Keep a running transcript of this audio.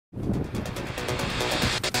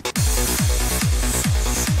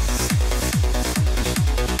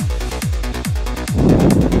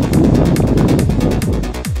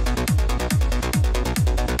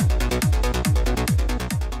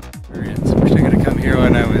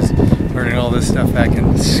learning all this stuff back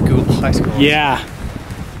in school, high school. Yeah.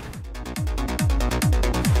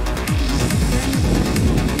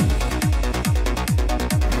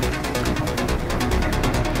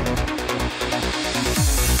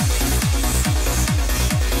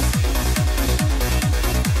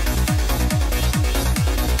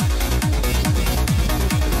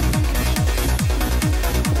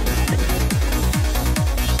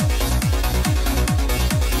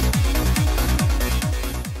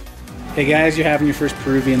 Hey guys, you're having your first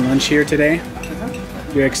Peruvian lunch here today.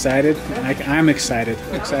 You're excited? I'm excited.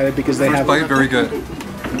 Excited because they have... First bite, very good.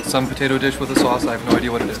 Some potato dish with a sauce, I have no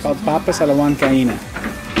idea what it is. It's called papas a la huancaína,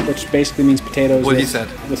 which basically means potatoes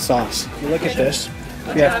with sauce. If you look at this,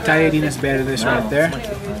 we have tallarines verdes right there.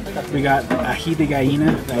 We got ají de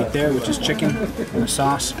gallina right there, which is chicken and a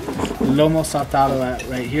sauce. Lomo saltado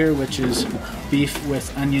right here, which is beef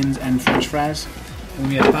with onions and french fries. And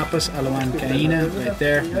we have papas a la huancaína right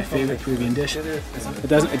there, my favorite Peruvian dish.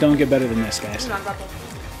 It don't get better than this, guys.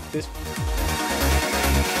 This.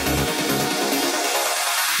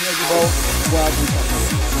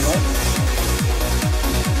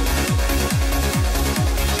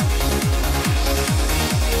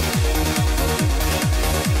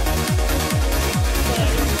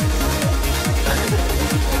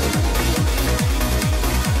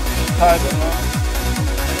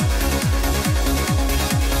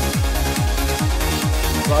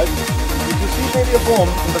 Right? If you see maybe a bomb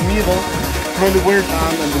in the middle, probably where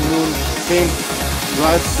time and the moon came,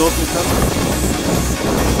 right? Doesn't happen.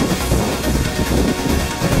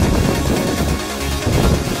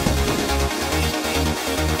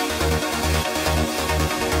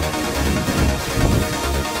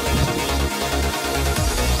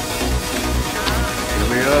 Here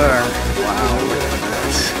we are. Wow, look at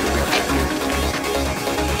this.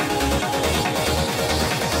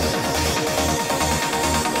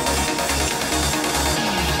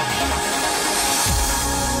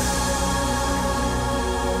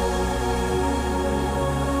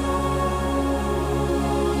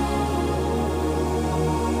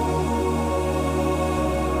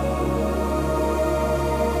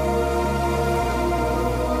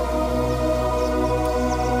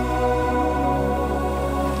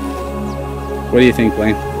 What do you think,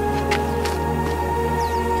 Blaine?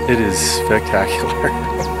 It is spectacular.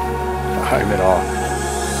 I'm in awe.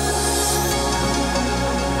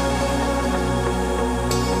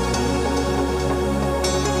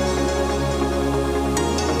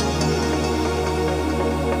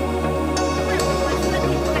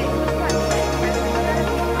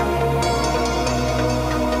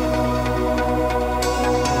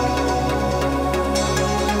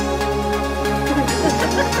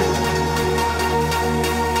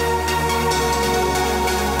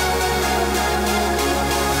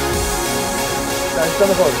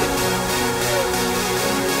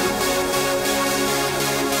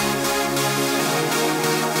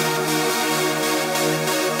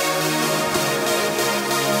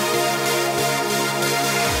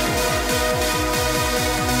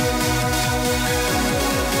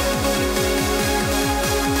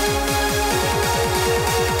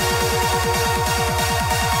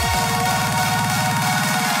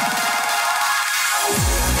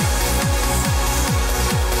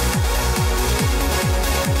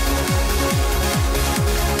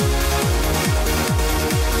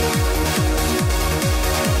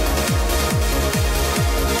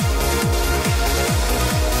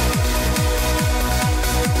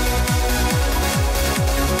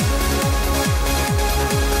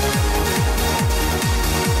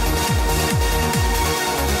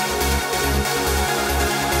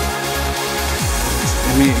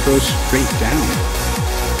 I mean, it goes straight down.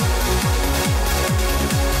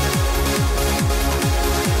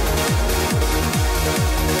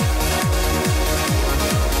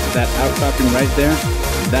 That outcropping right there,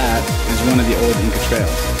 that is one of the old Inca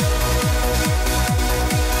trails.